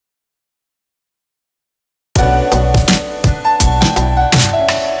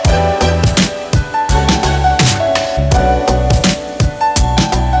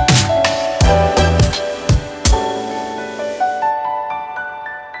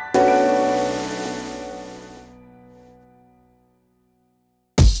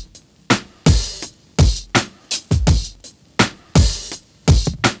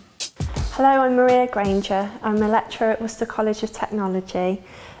Hello, I'm Maria Granger. I'm a lecturer at Worcester College of Technology.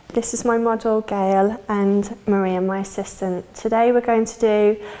 This is my model Gail and Maria, my assistant. Today we're going to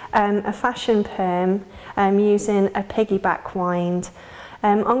do a fashion perm using a piggyback wind.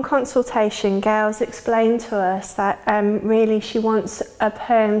 On consultation, Gail's explained to us that really she wants a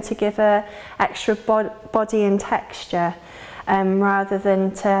perm to give her extra body and texture rather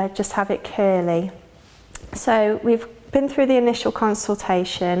than to just have it curly. So we've been through the initial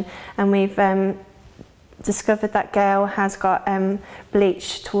consultation and we've discovered that Gail has got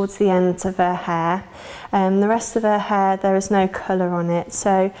bleach towards the ends of her hair. The rest of her hair, there is no colour on it.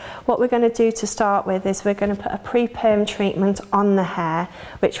 So what we're going to do to start with is we're going to put a pre-perm treatment on the hair,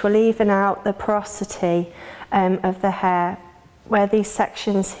 which will even out the porosity of the hair where these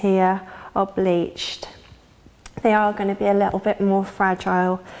sections here are bleached. They are going to be a little bit more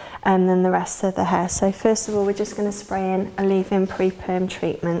fragile than the rest of the hair. So first of all, we're just going to spray in a leave-in pre-perm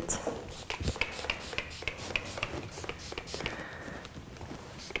treatment.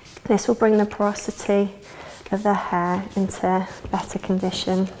 This will bring the porosity of the hair into better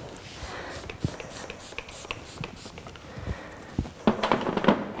condition.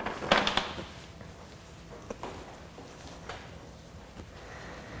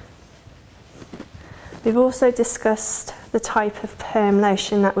 We've also discussed the type of perm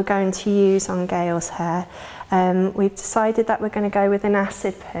lotion that we're going to use on Gail's hair. We've decided that we're going to go with an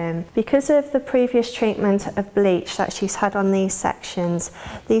acid perm. Because of the previous treatment of bleach that she's had on these sections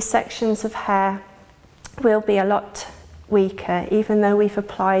of hair will be a lot weaker, even though we've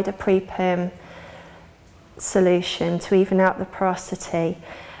applied a pre-perm solution to even out the porosity.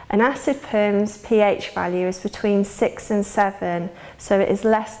 An acid perm's pH value is between 6 and 7, so it is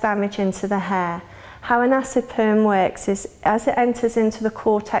less damaging to the hair. How an acid perm works is as it enters into the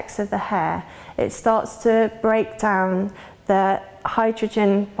cortex of the hair, it starts to break down the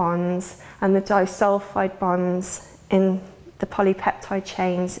hydrogen bonds and the disulfide bonds in the polypeptide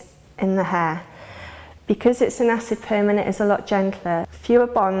chains in the hair. Because it's an acid perm and it is a lot gentler, fewer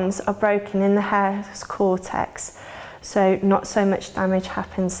bonds are broken in the hair's cortex, so not so much damage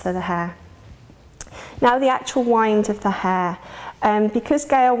happens to the hair. Now the actual wind of the hair. Because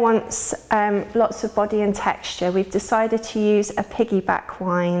Gail wants lots of body and texture, we've decided to use a piggyback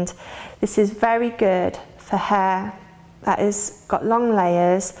wind. This is very good for hair that has got long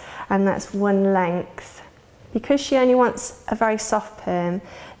layers and that's one length. Because she only wants a very soft perm,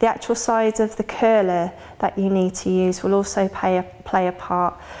 the actual size of the curler that you need to use will also play a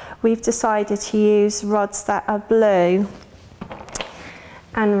part. We've decided to use rods that are blue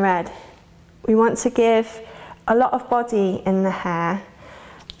and red. We want to give a lot of body in the hair,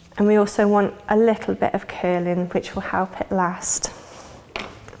 and we also want a little bit of curling, which will help it last.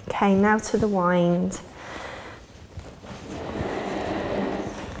 Okay, now to the wind.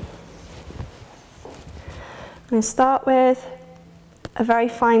 I'm going to start with a very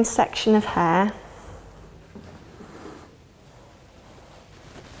fine section of hair.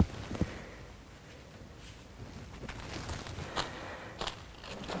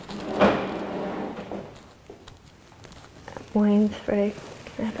 Wind through,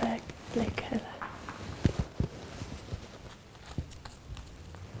 have a blue colour.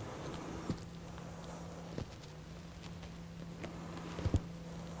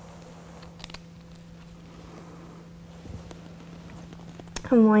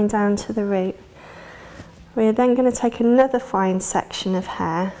 And wind down to the root. We're then going to take another fine section of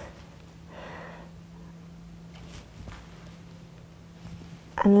hair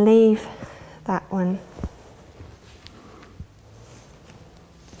and leave that one.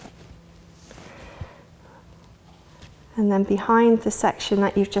 And then behind the section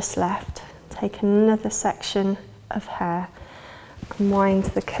that you've just left, take another section of hair and wind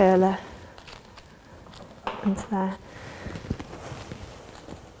the curler into there.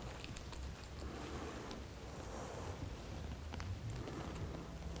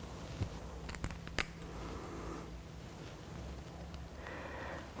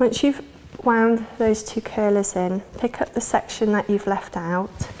 Once you've wound those two curlers in, pick up the section that you've left out.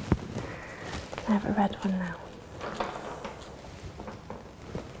 I have a red one now.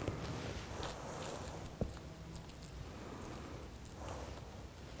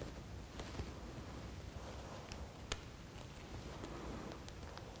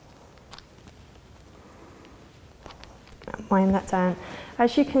 Wind that down.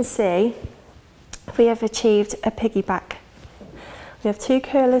 As you can see, we have achieved a piggyback. We have two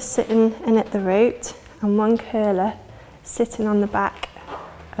curlers sitting in at the root and one curler sitting on the back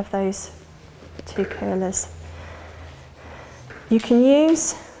of those two curlers. You can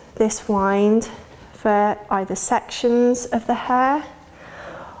use this wind for either sections of the hair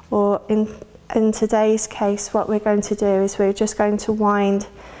or in today's case what we're going to do is we're just going to wind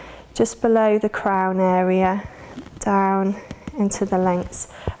just below the crown area down into the lengths.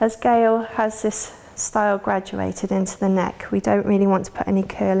 As Gail has this style graduated into the neck, we don't really want to put any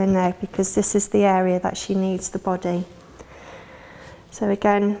curl in there because this is the area that she needs the body. So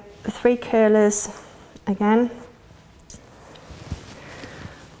again, the 3 curlers again,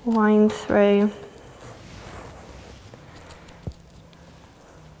 wind through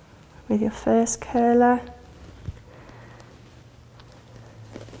with your first curler,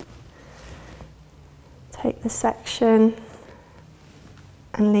 take the section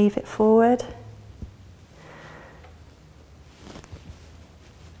and leave it forward,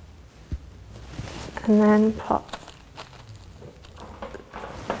 and then pop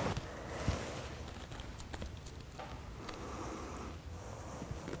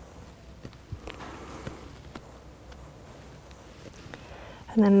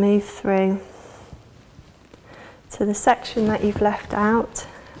and then move through to the section that you've left out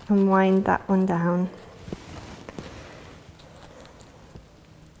and wind that one down.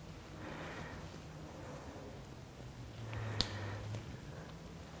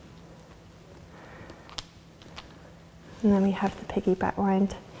 And then we have the piggyback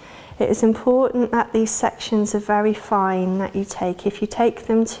wind. It is important that these sections are very fine that you take. If you take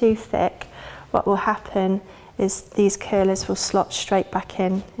them too thick, what will happen is these curlers will slot straight back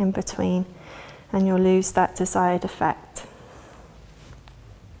in between and you'll lose that desired effect.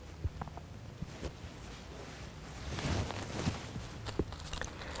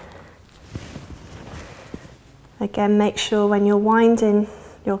 Again, make sure when you're winding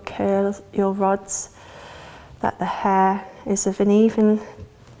your curls, your rods, that the hair is of an even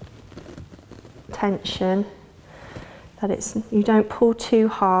tension, that you don't pull too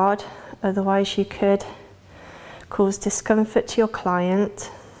hard, otherwise you could cause discomfort to your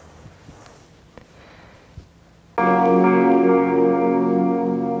client.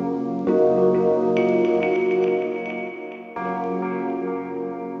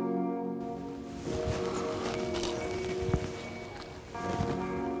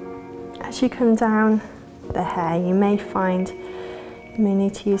 As you come down the hair, you may find you may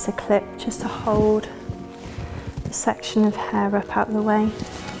need to use a clip just to hold the section of hair up out of the way.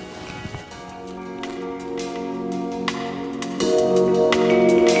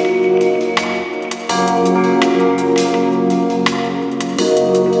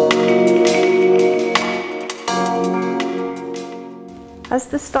 As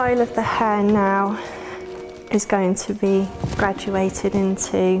the style of the hair now is going to be graduated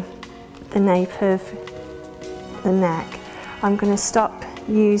into the nape of the neck, I'm going to stop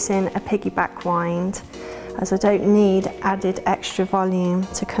using a piggyback wind as I don't need added extra volume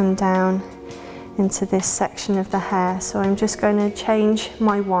to come down into this section of the hair. So I'm just going to change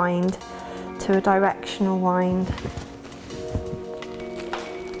my wind to a directional wind.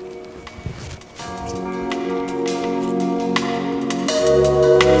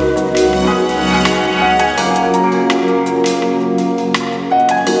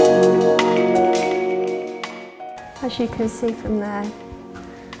 As you can see from there,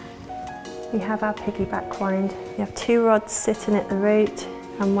 we have our piggyback wind. We have 2 rods sitting at the root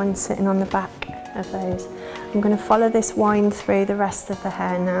and 1 sitting on the back of those. I'm going to follow this wind through the rest of the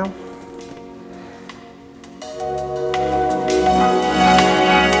hair now.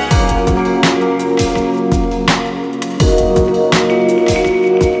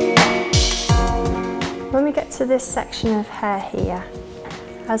 When we get to this section of hair here,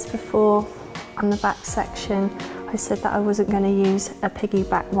 as before on the back section, I said that I wasn't going to use a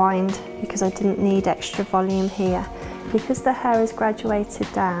piggyback wind because I didn't need extra volume here. Because the hair is graduated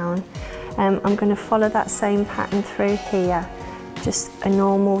down, I'm going to follow that same pattern through here, just a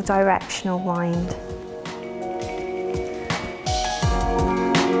normal directional wind.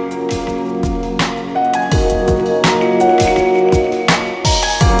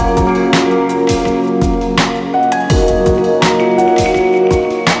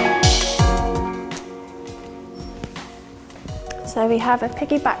 So we have a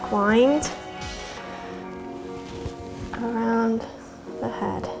piggyback wind around the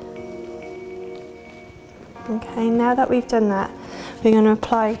head. Okay, now that we've done that, we're going to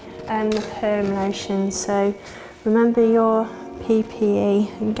apply the perm lotion. So remember your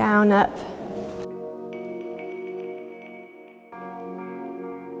PPE and gown up.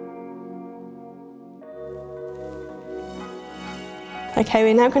 Okay,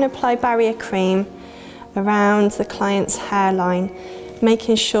 we're now going to apply barrier cream around the client's hairline,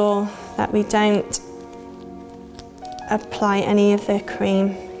 making sure that we don't apply any of the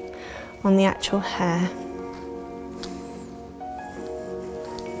cream on the actual hair.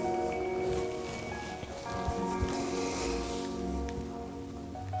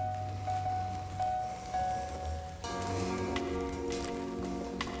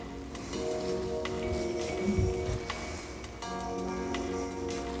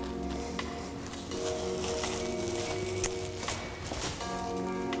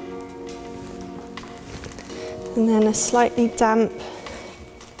 and then a slightly damp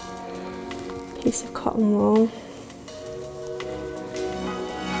piece of cotton wool.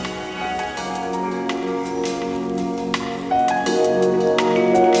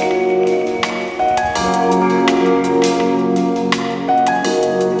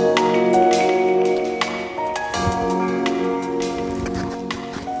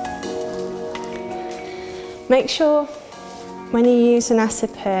 Make sure when you use an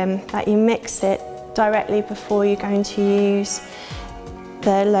acid perm that you mix it directly before you're going to use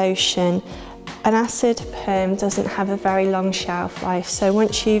the lotion. An acid perm doesn't have a very long shelf life, so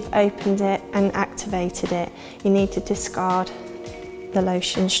once you've opened it and activated it, you need to discard the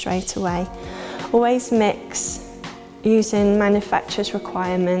lotion straight away. Always mix using manufacturer's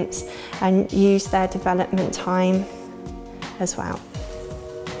requirements and use their development time as well.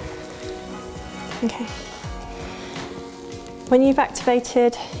 Okay. When you've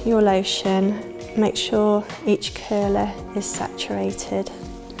activated your lotion, make sure each curler is saturated.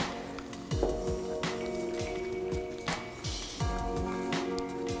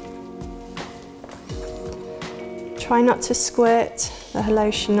 Try not to squirt the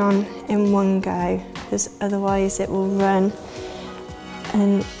lotion on in one go, because otherwise it will run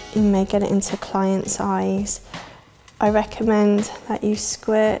and you may get it into clients' eyes. I recommend that you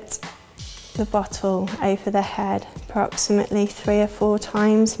squirt the bottle over the head approximately 3 or 4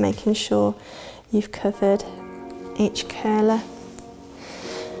 times, making sure you've covered each curler.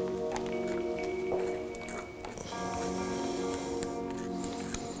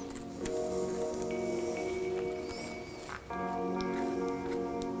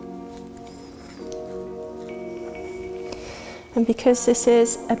 And because this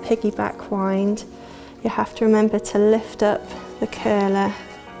is a piggyback wind, you have to remember to lift up the curler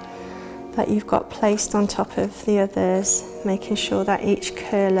that you've got placed on top of the others, making sure that each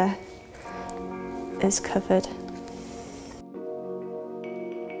curler is covered.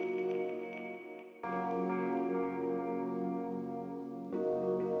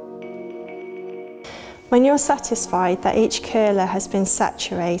 When you're satisfied that each curler has been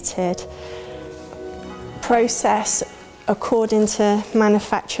saturated, process according to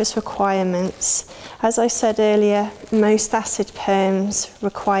manufacturer's requirements. As I said earlier, most acid perms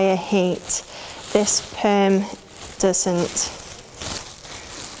require heat. This perm doesn't.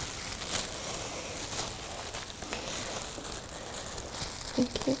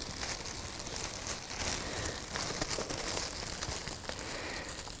 Thank you.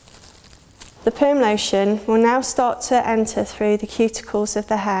 The perm lotion will now start to enter through the cuticles of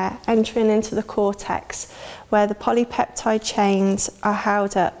the hair, entering into the cortex, where the polypeptide chains are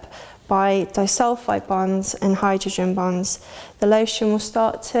held up by disulfide bonds and hydrogen bonds. The lotion will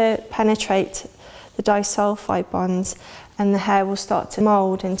start to penetrate the disulfide bonds and the hair will start to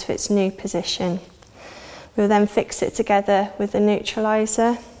mould into its new position. We'll then fix it together with the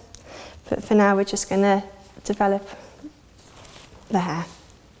neutraliser, but for now we're just going to develop the hair.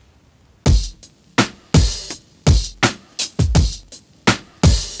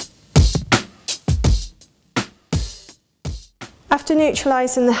 After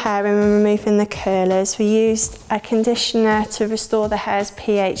neutralising the hair and removing the curlers, we used a conditioner to restore the hair's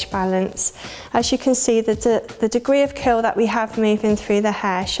pH balance. As you can see, the degree of curl that we have moving through the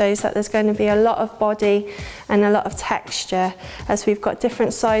hair shows that there's going to be a lot of body and a lot of texture, as we've got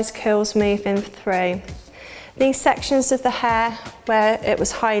different size curls moving through. These sections of the hair where it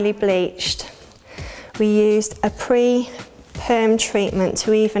was highly bleached, we used a pre-perm treatment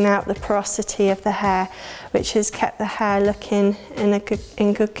to even out the porosity of the hair, which has kept the hair looking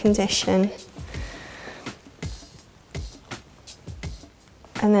in good condition.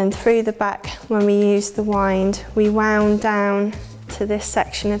 And then through the back, when we used the wind, we wound down to this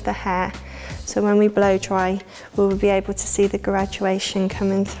section of the hair. So when we blow dry, we'll be able to see the graduation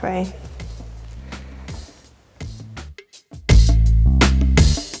coming through.